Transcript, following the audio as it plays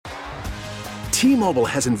T-Mobile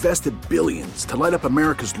has invested billions to light up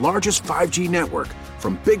America's largest 5G network,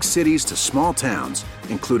 from big cities to small towns,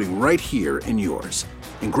 including right here in yours.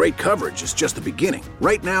 And great coverage is just the beginning.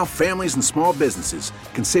 Right now, families and small businesses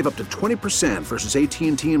can save up to 20% versus AT&T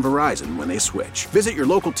and Verizon when they switch. Visit your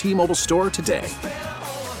local T-Mobile store today.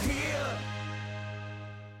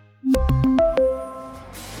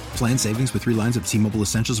 Plan savings with 3 lines of T-Mobile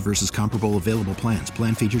Essentials versus comparable available plans.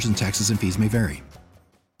 Plan features and taxes and fees may vary.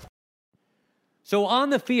 So on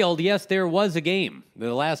the field, yes, there was a game.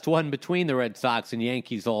 The last one between the Red Sox and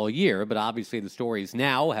Yankees all year, but obviously the stories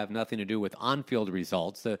now have nothing to do with on-field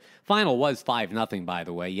results. The final was 5-0, by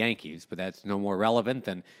the way, Yankees, but that's no more relevant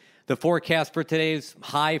than the forecast for today's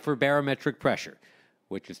high for barometric pressure,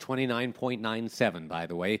 which is 29.97, by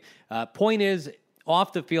the way. Point is,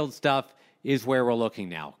 off-the-field stuff is where we're looking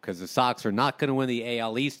now, because the Sox are not going to win the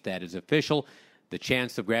AL East. That is official. The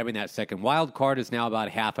chance of grabbing that second wild card is now about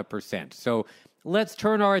 0.5%. So let's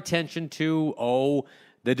turn our attention to,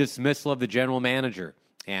 the dismissal of the general manager.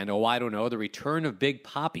 And, the return of Big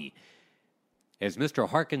Papi. As Mr.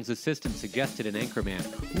 Harkin's assistant suggested in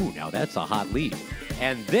Anchorman, now that's a hot lead.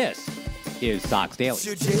 And this is Sox Daily. It's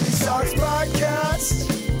your Daily Sox Podcast.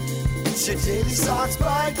 It's your Daily Sox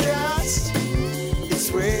Podcast.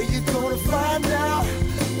 It's where you're going to find out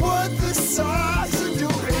what the Sox are doing.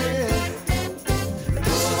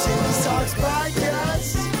 It's your Daily Sox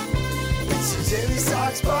Podcast. It's your Daily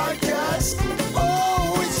Sox Podcast.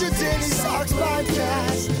 Oh, it's your Daily Sox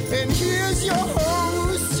Podcast. And here's your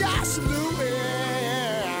host, Josh Lewin.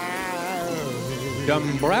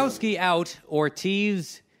 Dombrowski out,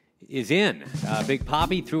 Ortiz is in. Big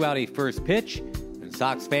Papi threw out a first pitch, and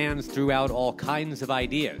Sox fans threw out all kinds of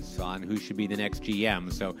ideas on who should be the next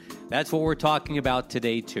GM. So that's what we're talking about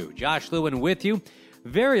today, too. Josh Lewin with you.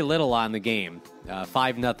 Very little on the game.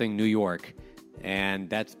 5-0 New York. And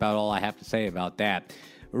that's about all I have to say about that.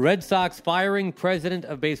 Red Sox firing President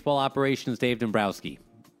of Baseball Operations Dave Dombrowski.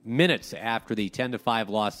 Minutes after the 10-5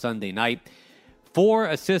 loss Sunday night. 4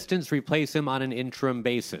 assistants replace him on an interim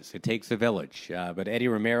basis. It takes a village. But Eddie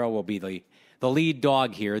Romero will be the lead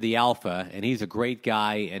dog here, the alpha, and he's a great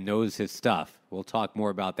guy and knows his stuff. We'll talk more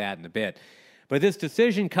about that in a bit. But this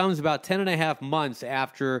decision comes about 10.5 months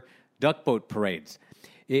after duck boat parades.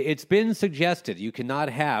 It's been suggested you cannot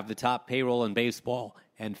have the top payroll in baseball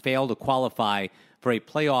and fail to qualify for a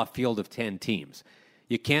playoff field of 10 teams.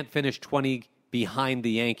 You can't finish 20 behind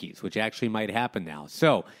the Yankees, which actually might happen now.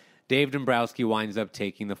 So Dave Dombrowski winds up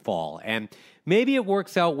taking the fall. And maybe it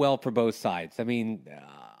works out well for both sides. I mean,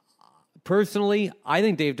 personally, I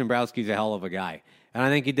think Dave Dombrowski's a hell of a guy. And I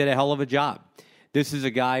think he did a hell of a job. This is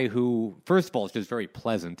a guy who, first of all, is just very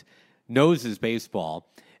pleasant, knows his baseball,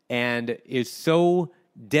 and is so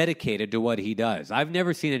dedicated to what he does. I've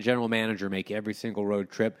never seen a general manager make every single road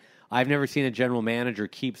trip. I've never seen a general manager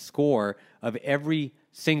keep score of every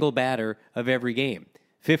single batter of every game.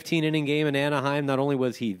 15-inning game in Anaheim, not only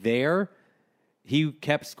was he there, he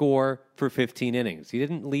kept score for 15 innings. He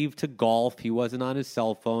didn't leave to golf. He wasn't on his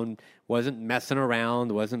cell phone, wasn't messing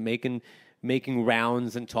around, wasn't making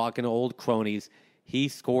rounds and talking to old cronies. He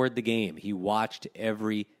scored the game. He watched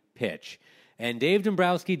every pitch. And Dave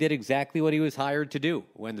Dombrowski did exactly what he was hired to do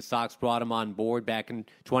when the Sox brought him on board back in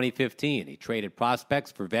 2015. He traded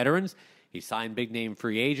prospects for veterans. He signed big-name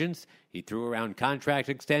free agents. He threw around contract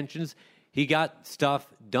extensions. He got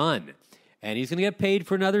stuff done. And he's going to get paid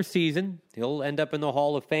for another season. He'll end up in the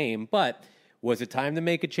Hall of Fame. But was it time to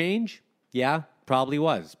make a change? Yeah, probably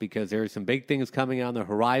was, because there are some big things coming on the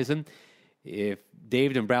horizon. If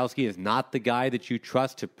Dave Dombrowski is not the guy that you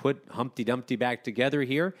trust to put Humpty Dumpty back together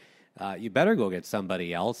here, you better go get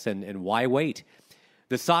somebody else, and why wait?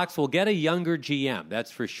 The Sox will get a younger GM, that's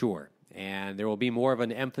for sure, and there will be more of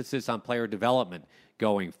an emphasis on player development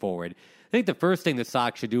going forward. I think the first thing the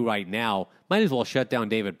Sox should do right now, might as well shut down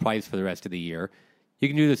David Price for the rest of the year. You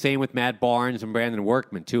can do the same with Matt Barnes and Brandon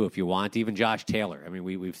Workman, too, if you want, even Josh Taylor. I mean,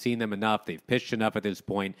 we've seen them enough. They've pitched enough at this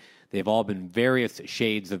point. They've all been various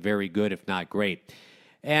shades of very good, if not great.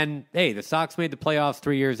 And, hey, the Sox made the playoffs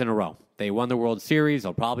 3 years in a row. They won the World Series.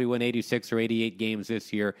 They'll probably win 86 or 88 games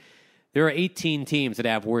this year. There are 18 teams that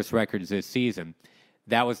have worse records this season.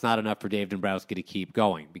 That was not enough for Dave Dombrowski to keep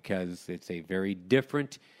going because it's a very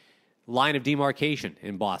different line of demarcation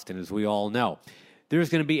in Boston, as we all know. There's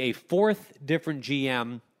going to be a fourth different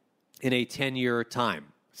GM in a 10-year time.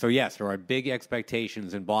 So, yes, there are big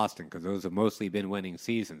expectations in Boston because those have mostly been winning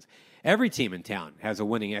seasons. Every team in town has a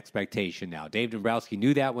winning expectation now. Dave Dombrowski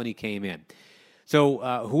knew that when he came in.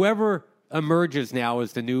 So whoever emerges now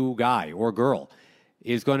as the new guy or girl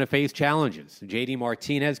is going to face challenges. J.D.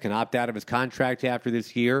 Martinez can opt out of his contract after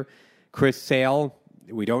this year. Chris Sale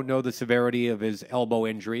We don't know the severity of his elbow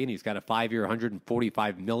injury, and he's got a 5-year,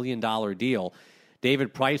 $145 million deal.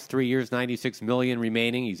 David Price, 3 years, $96 million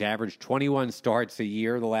remaining. He's averaged 21 starts a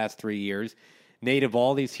year the last 3 years. Nate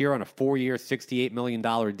Eovaldi's here on a 4-year, $68 million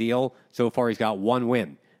deal. So far, he's got one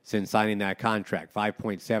win since signing that contract,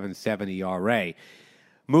 5.77 ERA.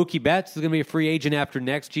 Mookie Betts is going to be a free agent after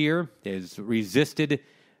next year. Has resisted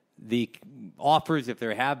the offers, if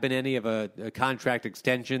there have been any, of a contract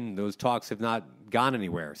extension. Those talks have not gone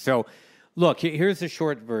anywhere. So, look, here's the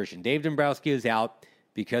short version. Dave Dombrowski is out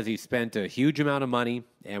because he spent a huge amount of money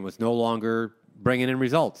and was no longer bringing in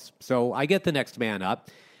results. So I get the next man up.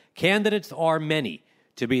 Candidates are many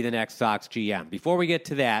to be the next Sox GM. Before we get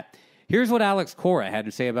to that, here's what Alex Cora had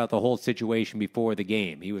to say about the whole situation before the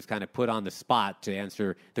game. He was kind of put on the spot to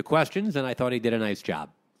answer the questions, and I thought he did a nice job.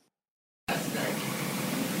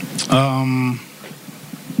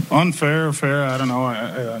 Unfair, fair, I don't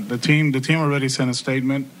know. The team already sent a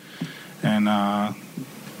statement, and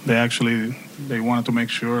they wanted to make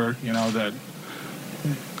sure, that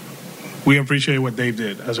we appreciate what Dave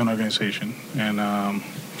did as an organization. And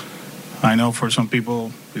I know for some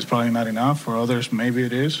people it's probably not enough. For others, maybe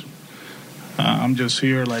it is. I'm just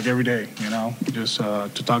here like every day, just to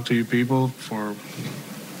talk to you people for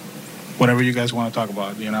whatever you guys want to talk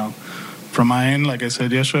about, From my end, like I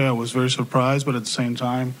said yesterday, I was very surprised, but at the same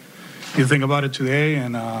time, you think about it today,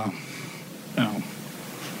 and,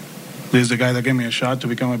 this is the guy that gave me a shot to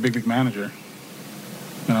become a big league manager.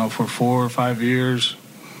 For 4 or 5 years,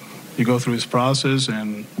 you go through this process,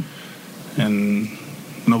 and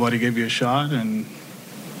nobody gave you a shot, and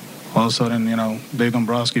all of a sudden, Dave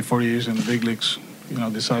Dombrowski, 40 years in the big leagues,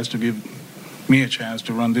 decides to give me a chance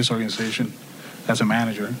to run this organization as a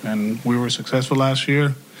manager. And we were successful last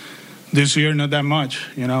year. This year, not that much,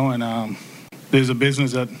 and there's a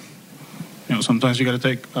business that, sometimes you got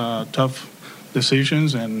to take tough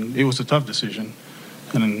decisions, and it was a tough decision.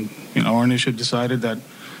 And, ownership decided that,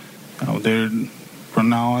 from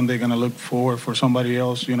now on, they're going to look for somebody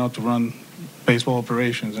else, to run baseball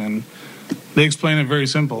operations. And they explain it very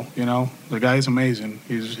simple, The guy is amazing.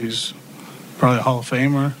 He's probably a Hall of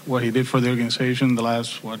Famer. What he did for the organization the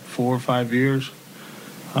last, 4 or 5 years,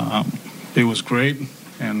 it was great.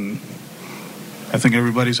 And I think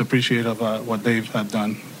everybody's appreciative of what Dave had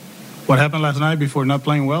done. What happened last night before not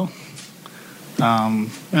playing well?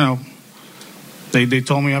 They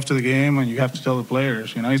told me after the game, and you have to tell the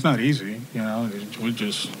players, it's not easy. I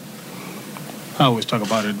always talk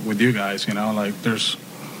about it with you guys, there's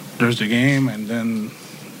the game, and then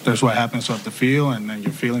there's what happens off the field, and then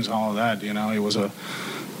your feelings and all of that. It was a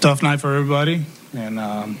tough night for everybody,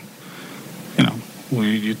 and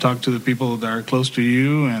you talk to the people that are close to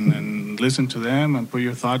you, and listen to them, and put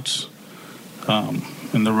your thoughts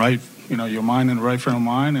in the right, your mind in the right frame of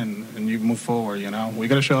mind, and you move forward. We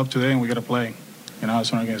got to show up today, and we got to play.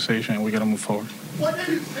 As an organization, and we got to move forward. What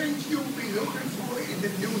do you think you'll be looking for in the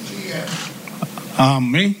new GM?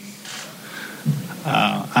 Me?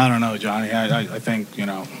 I don't know, Johnny. I think,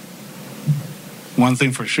 one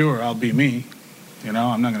thing for sure, I'll be me.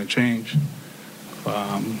 I'm not going to change.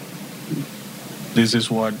 This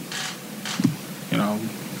is what,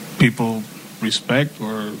 people respect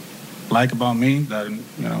or like about me, that,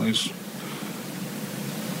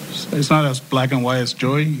 it's not as black and white as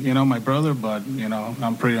Joey, my brother, but,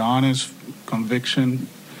 I'm pretty honest, conviction,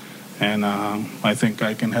 and I think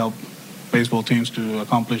I can help baseball teams to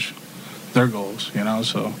accomplish their goals,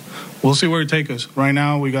 so we'll see where it takes us. Right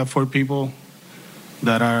now, we got 4 people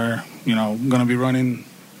that are, going to be running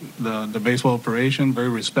the baseball operation, very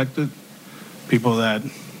respected, people that,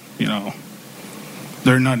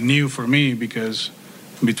 they're not new for me, because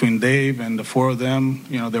between Dave and the 4 of them,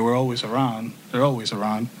 they were always around. They're always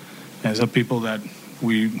around. And some people that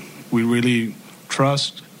we really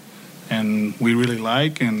trust and we really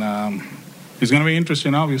like. And it's going to be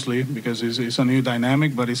interesting, obviously, because it's a new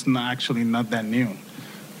dynamic, but it's not that new.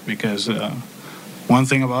 Because one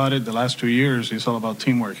thing about it, the last 2 years, it's all about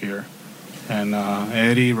teamwork here. And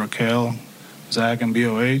Eddie, Raquel, Zach, and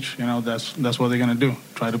BOH, that's what they're going to do.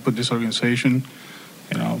 Try to put this organization,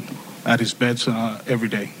 at its best every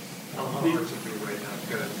day. How hard is it right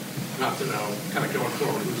now? Not to know, kind of going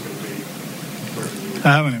forward, who's going to be person?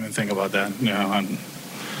 I haven't even think about that.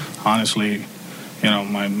 Honestly,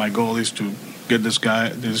 my goal is to get these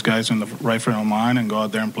guys in the right frame of mind and go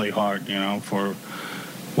out there and play hard. For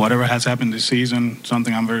whatever has happened this season,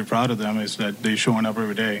 something I'm very proud of them is that they're showing up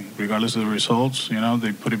every day, regardless of the results.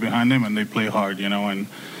 They put it behind them and they play hard. And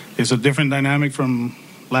it's a different dynamic from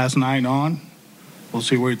last night on. We'll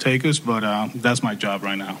see where it takes us, but that's my job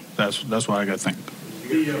right now. That's what I got to think.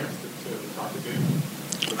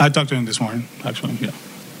 I talked to him this morning, actually, yeah.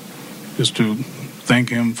 Just to thank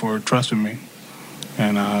him for trusting me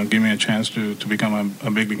and give me a chance to become a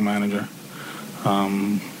big league manager.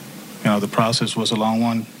 The process was a long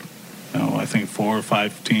one. I think 4 or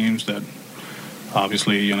 5 teams that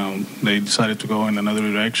obviously, they decided to go in another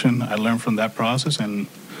direction. I learned from that process, and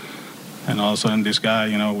all of a sudden this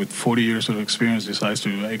guy, with 40 years of experience decides to,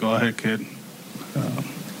 hey, go ahead, kid.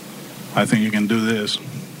 I think you can do this.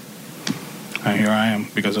 And here I am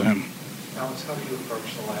because of him. Alex, how do you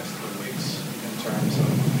approach the last 3 weeks in terms of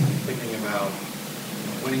thinking about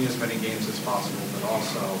winning as many games as possible, but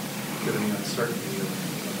also given the uncertainty of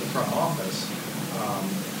the front office,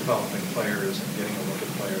 developing players and getting a look at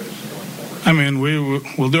players going forward? I mean,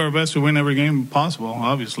 we'll do our best to win every game possible,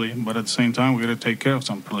 obviously, but at the same time, we got to take care of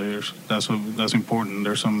some players. That's important.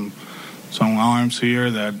 There's some arms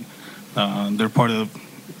here that they're part of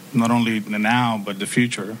not only the now but the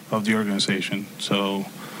future of the organization. So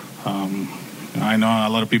I know a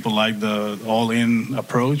lot of people like the all-in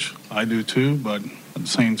approach. I do too, but at the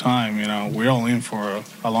same time, we're all in for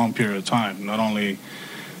a long period of time, not only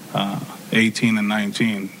 18 and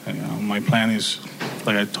 19. My plan is,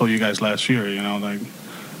 like I told you guys last year, like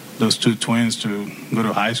those 2 twins to go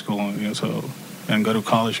to high school, and go to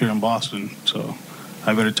college here in Boston. So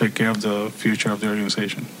I better take care of the future of the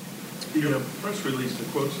organization. The press release, the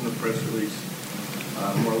quotes in the press release,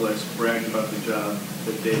 more or less bragged about the job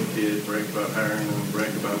that Dave did, bragged about hiring him,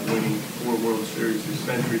 bragged about winning 4 World Series this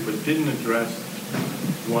century, but didn't address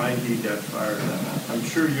why he got fired. I'm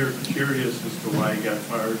sure you're curious as to why he got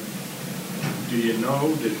fired. Do you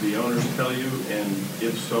know? Did the owners tell you? And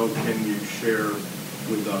if so, can you share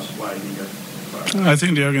with us why he got fired? I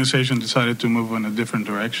think the organization decided to move in a different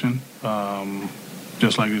direction,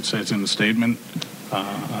 just like it says in the statement.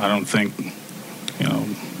 I don't think,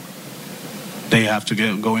 they have to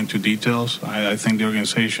go into details. I think the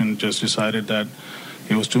organization just decided that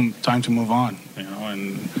it was time to move on,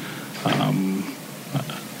 and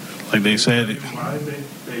like they said. Why they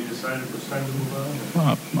decided it was time to move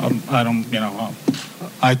on? I don't,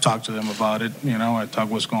 I talked to them about it, I talked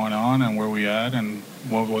what's going on and where we at and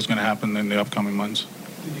what was going to happen in the upcoming months.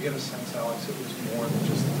 Did you get a sense, Alex, it was more than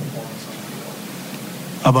just the performance on the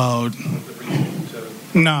field? About? The reason to...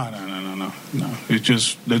 No. It's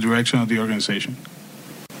just the direction of the organization.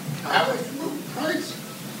 Alex, will Price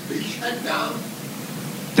be shut down?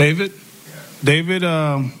 David,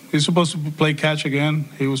 he's supposed to play catch again.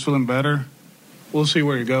 He was feeling better. We'll see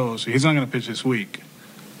where he goes. He's not going to pitch this week.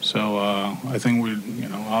 So I think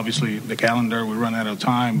obviously the calendar, we run out of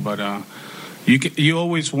time. But you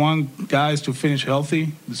always want guys to finish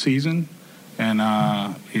healthy the season. And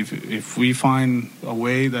if we find a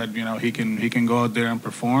way that he can go out there and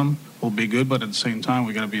perform, we'll be good. But at the same time,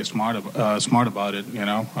 we got to be smart about it.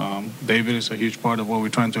 David is a huge part of what we're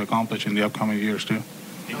trying to accomplish in the upcoming years too.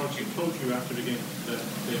 Alex, he told you after the game that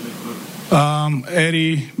David moved.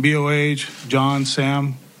 Eddie, BOH, John,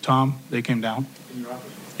 Sam, Tom, they came down. In your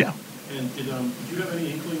office? Yeah. And did you have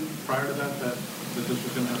any inkling prior to that this was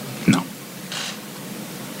going to happen? No.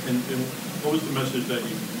 And what was the message that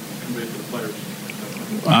you conveyed to the players?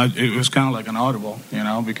 It was kind of like an audible,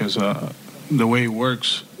 because the way it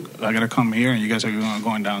works, I got to come here and you guys are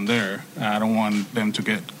going down there. I don't want them to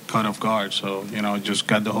get caught off guard. So, just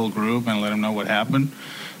got the whole group and let them know what happened.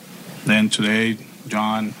 Then today,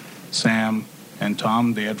 John, Sam, and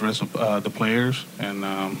Tom, they addressed the players. And,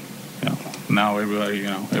 now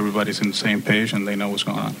everybody's in the same page and they know what's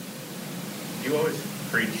going on. You always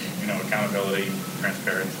preach, accountability,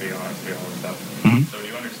 transparency, honesty, all this stuff. Mm-hmm. So do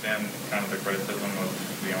you understand kind of the criticism of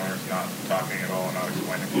the owners not talking at all and not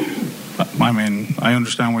explaining? I mean, I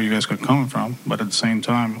understand where you guys are coming from, but at the same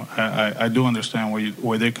time, I do understand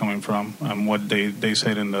where they're coming from and what they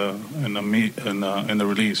said in the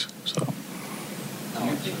release. So.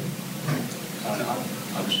 Obviously,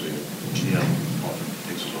 GM often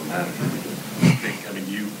takes his own manager.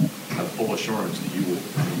 You have full assurance that you will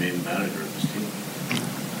remain the manager of this team.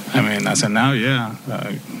 I mean, as of now, yeah.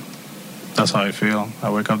 That's how I feel. I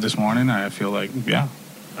wake up this morning and I feel like, yeah.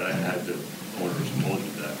 But I had the owners told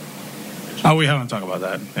you that. Oh, we haven't talked about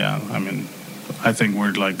that. Yeah, I mean, I think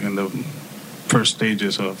we're like in the first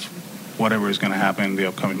stages of whatever is going to happen in the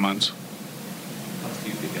upcoming months. Do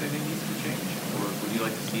you think anything needs to change? Or would you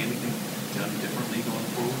like to see anything done differently going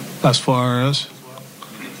forward? As far as?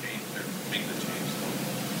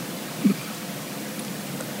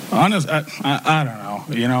 Honest, I don't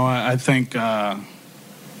know. I think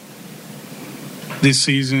this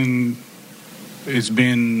season it's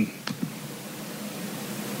been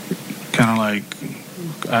kind of like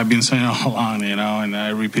I've been saying all along, and I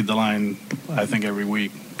repeat the line I think every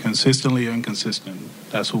week: consistently inconsistent.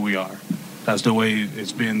 That's who we are. That's the way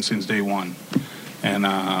it's been since day one. And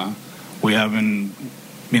we haven't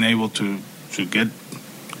been able to get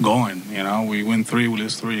going. You know, we win 3, we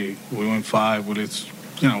lose 3. We win 5, we lose.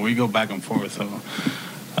 You know, we go back and forth. So,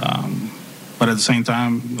 but at the same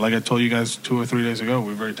time, like I told you guys 2 or 3 days ago,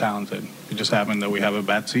 we're very talented. It just happened that we have a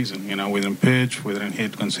bad season. You know, we didn't pitch, we didn't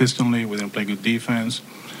hit consistently, we didn't play good defense,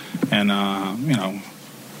 and you know,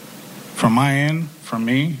 from my end, from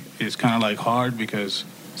me, it's kind of like hard because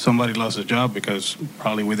somebody lost a job because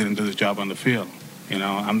probably we didn't do the job on the field. You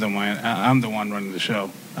know, I'm the one running the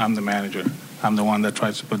show. I'm the manager. I'm the one that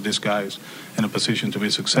tries to put these guys in a position to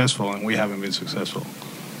be successful, and we haven't been successful.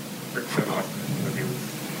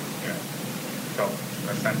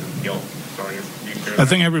 I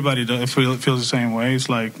think everybody feels the same way. It's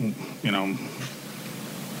like, you know,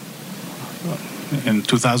 in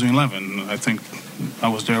 2011, I think I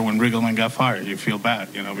was there when Riggleman got fired. You feel bad,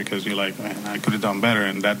 you know, because you're like, man, I could have done better,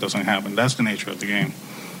 and that doesn't happen. That's the nature of the game,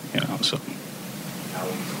 you know, so.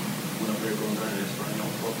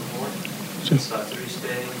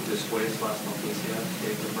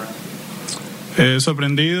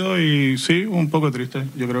 Sorprendido y sí, un poco triste.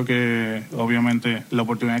 Yo creo que obviamente la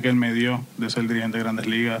oportunidad que él me dio de ser dirigente de Grandes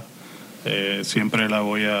Ligas siempre la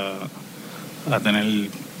voy a tener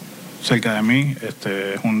cerca de mí. Es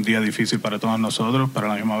un día difícil para todos nosotros, pero a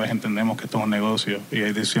la misma vez entendemos que esto es un negocio y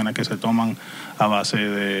hay decisiones que se toman a base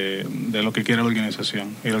de lo que quiere la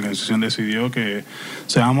organización. Y la organización decidió que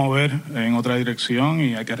se va a mover en otra dirección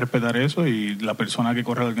y hay que respetar eso, y la persona que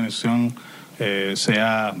corre la organización,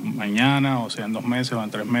 sea mañana o sea en 2 meses o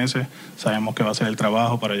en 3 meses, sabemos que va a hacer el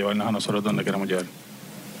trabajo para llevarnos a nosotros donde queremos llegar.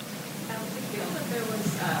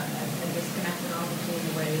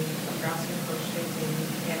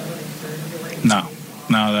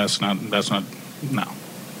 No, that's not. No,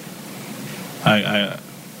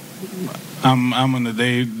 I'm on the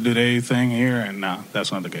day-to-day thing here, and no,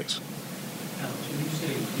 that's not the case. Alex, when you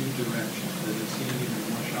say new direction, does it seem even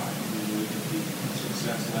more shocking when you look at the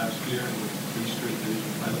success last year with 3 straight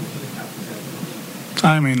division titles?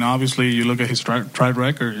 I mean, obviously, you look at his track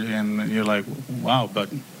record, and you're like, wow. But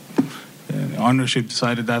ownership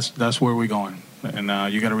decided that's where we're going,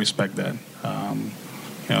 and you got to respect that.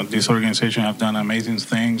 You know, this organization have done amazing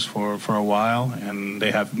things for a while, and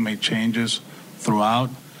they have made changes throughout.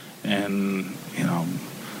 And, you know,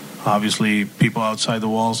 obviously people outside the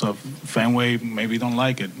walls of Fenway maybe don't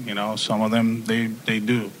like it. You know, some of them, they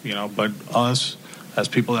do, you know. But us, as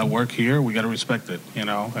people that work here, we got to respect it, you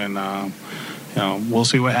know. And, you know, we'll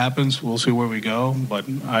see what happens. We'll see where we go. But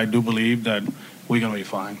I do believe that we're going to be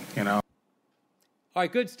fine, you know. All right,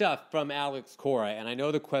 good stuff from Alex Cora. And I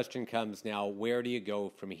know the question comes now, where do you go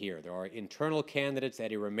from here? There are internal candidates,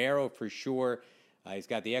 Eddie Romero for sure. He's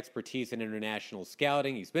got the expertise in international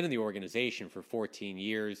scouting. He's been in the organization for 14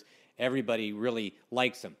 years. Everybody really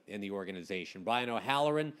likes him in the organization. Brian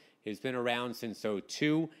O'Halloran has been around since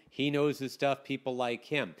 2002. He knows his stuff. People like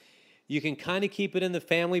him. You can kind of keep it in the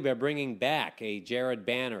family by bringing back a Jared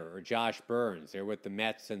Banner or Josh Burns. They're with the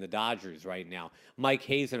Mets and the Dodgers right now. Mike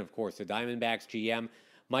Hazen, of course, the Diamondbacks GM,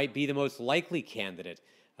 might be the most likely candidate.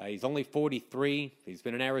 He's only 43. He's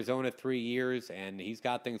been in Arizona 3 years, and he's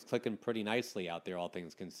got things clicking pretty nicely out there, all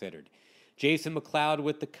things considered. Jason McLeod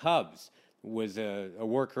with the Cubs was a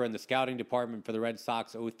worker in the scouting department for the Red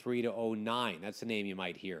Sox 03 to 09. That's a name you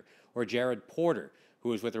might hear. Or Jared Porter, who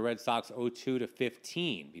was with the Red Sox 02 to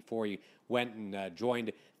 15 before he went and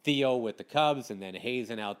joined Theo with the Cubs and then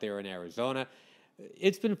Hazen out there in Arizona.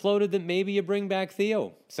 It's been floated that maybe you bring back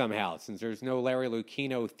Theo somehow, since there's no Larry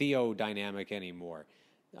Lucchino-Theo dynamic anymore.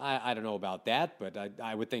 I don't know about that, but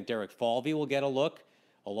I would think Derek Falvey will get a look,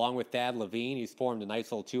 along with Thad Levine. He's formed a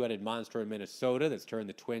nice little two-headed monster in Minnesota that's turned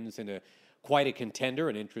the Twins into quite a contender,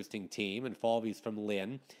 an interesting team, and Falvey's from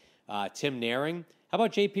Lynn. Tim Naring. How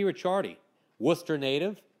about J.P. Ricciardi? Worcester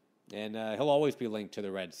native, and he'll always be linked to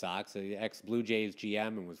the Red Sox. The ex-Blue Jays GM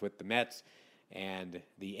and was with the Mets and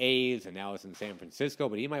the A's, and now is in San Francisco,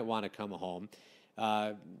 but he might want to come home.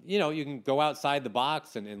 You know, you can go outside the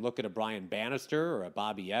box and look at a Brian Bannister or a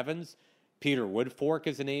Bobby Evans. Peter Woodfork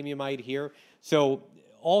is a name you might hear. So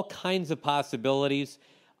all kinds of possibilities.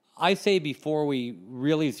 I say before we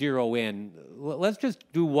really zero in, let's just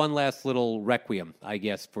do one last little requiem, I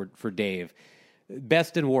guess, for Dave.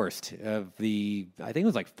 Best and worst of the, I think it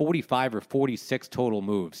was like 45 or 46 total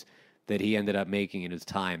moves that he ended up making in his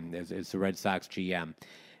time as the Red Sox GM.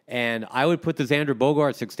 And I would put the Xander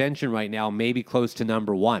Bogaerts extension right now maybe close to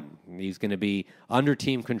number 1. He's going to be under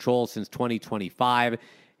team control since 2025.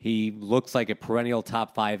 He looks like a perennial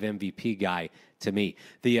top 5 MVP guy to me.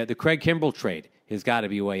 The Craig Kimbrell trade has got to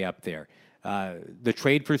be way up there. The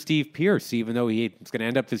trade for Steve Pearce, even though he's going to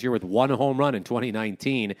end up this year with 1 home run in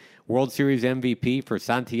 2019, World Series MVP for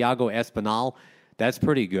Santiago Espinal, that's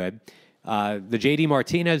pretty good. The J.D.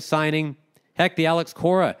 Martinez signing, heck, the Alex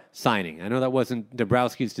Cora signing. I know that wasn't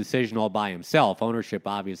Dombrowski's decision all by himself. Ownership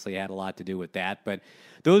obviously had a lot to do with that, but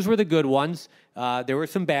those were the good ones. There were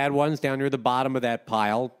some bad ones down near the bottom of that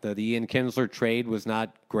pile. The Ian Kinsler trade was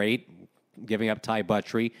not great, giving up Ty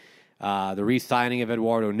Buttrey. The re-signing of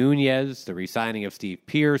Eduardo Nunez, the re-signing of Steve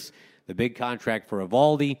Pearce, the big contract for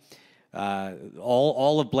Evaldi,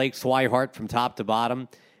 all of Blake Swihart from top to bottom,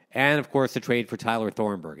 and, of course, the trade for Tyler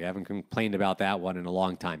Thornburg. I haven't complained about that one in a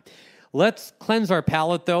long time. Let's cleanse our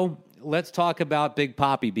palate, though. Let's talk about Big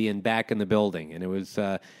Papi being back in the building. And it was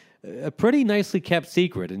a pretty nicely kept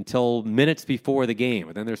secret until minutes before the game.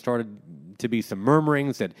 And then there started to be some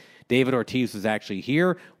murmurings that David Ortiz was actually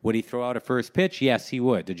here. Would he throw out a first pitch? Yes, he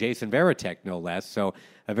would. To Jason Varitek, no less. So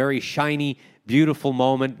a very shiny, beautiful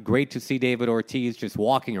moment. Great to see David Ortiz just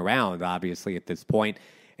walking around, obviously, at this point.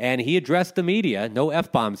 And he addressed the media, no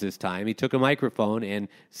F-bombs this time. He took a microphone and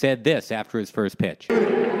said this after his first pitch. First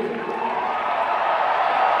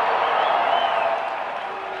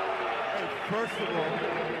of all,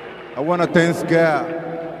 I want to thank God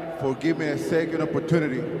for giving me a second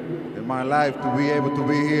opportunity in my life to be able to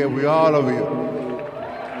be here with all of you.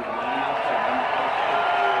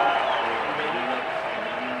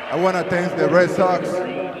 I want to thank the Red Sox,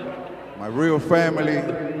 my real family.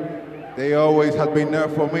 They always have been there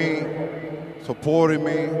for me, supporting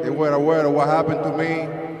me. They were aware of what happened to me,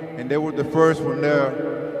 and they were the first one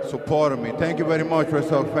there supporting me. Thank you very much, Red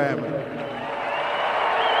Sox family.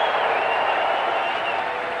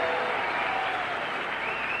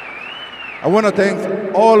 I want to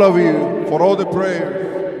thank all of you for all the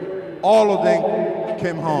prayers. All of them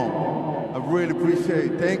came home. I really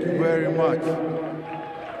appreciate it. Thank you very much.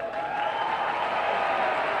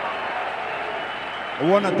 I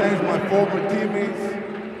want to thank my former teammates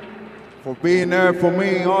for being there for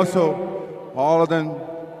me. Also, all of them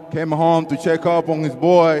came home to check up on his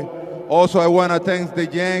boy. Also, I want to thank the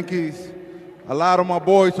Yankees. A lot of my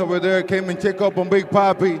boys over there came and check up on Big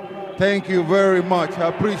Papi. Thank you very much. I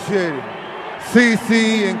appreciate it.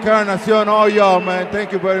 CC, Encarnacion, all y'all, man.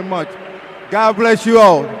 Thank you very much. God bless you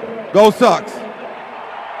all. Go Sox.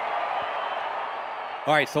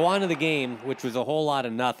 All right, so on to the game, which was a whole lot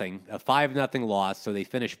of nothing, a 5-0 loss. So they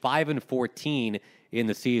finished 5-14 in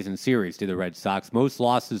the season series to the Red Sox. Most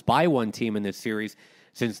losses by one team in this series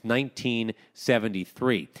since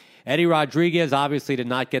 1973. Eddie Rodriguez obviously did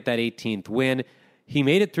not get that 18th win. He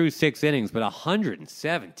made it through 6 innings, but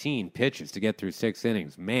 117 pitches to get through 6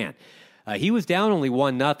 innings. Man, he was down only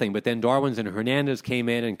 1-0, but then Darwin's and Hernandez came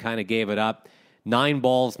in and kind of gave it up. 9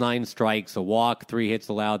 balls, 9 strikes, a walk, 3 hits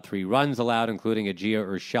allowed, 3 runs allowed, including a Gio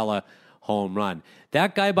Urshela home run.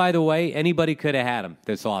 That guy, by the way, anybody could have had him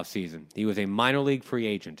this offseason. He was a minor league free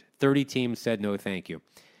agent. 30 teams said no thank you.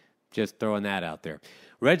 Just throwing that out there.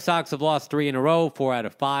 Red Sox have lost 3 in a row, 4 out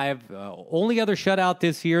of 5. Only other shutout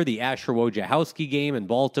this year, the Asher Wojciechowski game in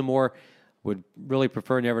Baltimore. Would really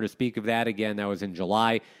prefer never to speak of that again. That was in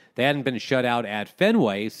July. They hadn't been shut out at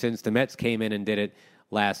Fenway since the Mets came in and did it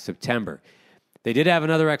last September. They did have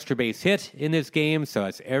another extra base hit in this game, so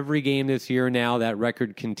it's every game this year now. That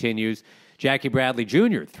record continues. Jackie Bradley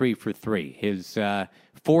Jr., 3 for 3. His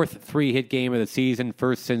fourth 3-hit game of the season,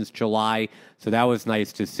 first since July, so that was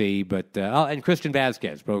nice to see. But and Christian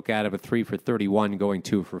Vasquez broke out of a 3 for 31, going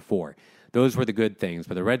 2 for 4. Those were the good things.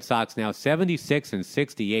 But the Red Sox now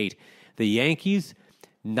 76-68. The Yankees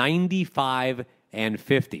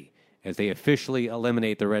 95-50 as they officially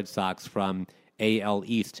eliminate the Red Sox from AL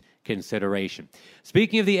East consideration.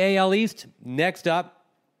 Speaking of the AL East, next up,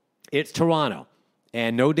 it's Toronto.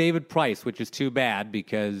 And no David Price, which is too bad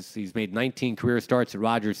because he's made 19 career starts at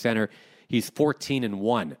Rogers Center. He's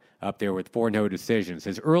 14-1 up there with 4 no decisions.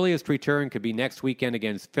 His earliest return could be next weekend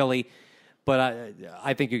against Philly, but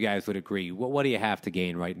I think you guys would agree. What do you have to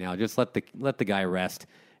gain right now? Just let the guy rest,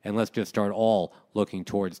 and let's just start all looking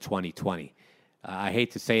towards 2020. I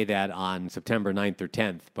hate to say that on September 9th or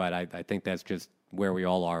 10th, but I think that's just where we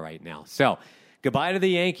all are right now. So, goodbye to the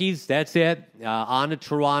Yankees. That's it. On to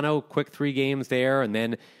Toronto. Quick 3 games there, and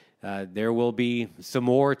then there will be some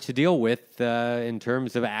more to deal with in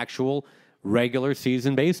terms of actual regular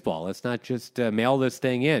season baseball. Let's not just mail this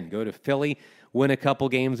thing in. Go to Philly, win a couple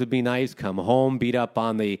games would be nice. Come home, beat up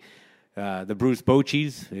on the Bruce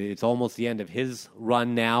Bochy's. It's almost the end of his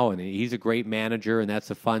run now, and he's a great manager, and that's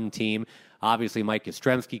a fun team. Obviously, Mike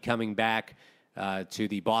Yastrzemski coming back to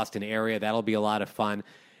the Boston area. That'll be a lot of fun.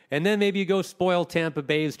 And then maybe you go spoil Tampa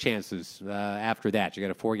Bay's chances after that. You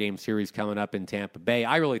got a 4-game series coming up in Tampa Bay.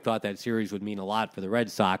 I really thought that series would mean a lot for the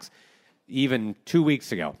Red Sox. Even 2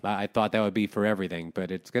 weeks ago, I thought that would be for everything,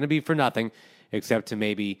 but it's going to be for nothing except to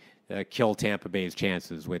maybe kill Tampa Bay's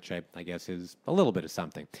chances, which I guess is a little bit of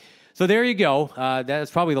something. So there you go.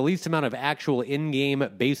 That's probably the least amount of actual in-game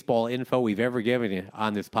baseball info we've ever given you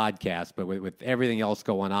on this podcast, but with everything else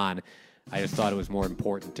going on, I just thought it was more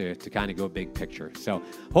important to kind of go big picture. So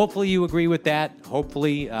hopefully you agree with that.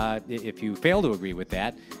 Hopefully, if you fail to agree with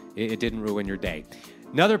that, it didn't ruin your day.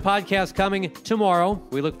 Another podcast coming tomorrow.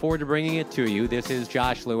 We look forward to bringing it to you. This is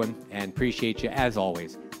Josh Lewin, and appreciate you as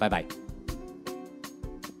always. Bye-bye.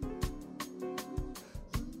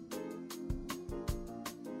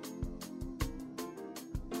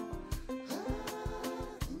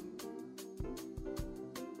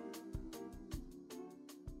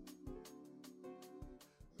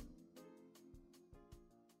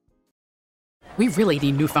 We really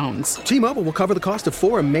need new phones. T-Mobile will cover the cost of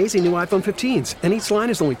 4 amazing new iPhone 15s, and each line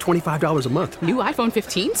is only $25 a month. New iPhone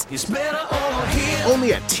 15s? It's better over here.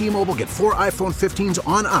 Only at T-Mobile, get 4 iPhone 15s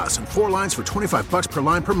on us and 4 lines for $25 per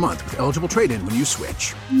line per month with eligible trade-in when you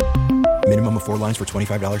switch. Minimum of 4 lines for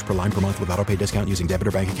 $25 per line per month with autopay discount using debit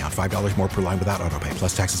or bank account. $5 more per line without autopay,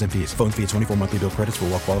 plus taxes and fees. Phone fee at 24 monthly bill credits for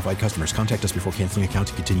well-qualified customers. Contact us before canceling account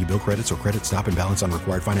to continue bill credits or credit stop and balance on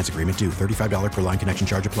required finance agreement due. $35 per line connection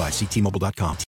charge applies. See T-Mobile.com.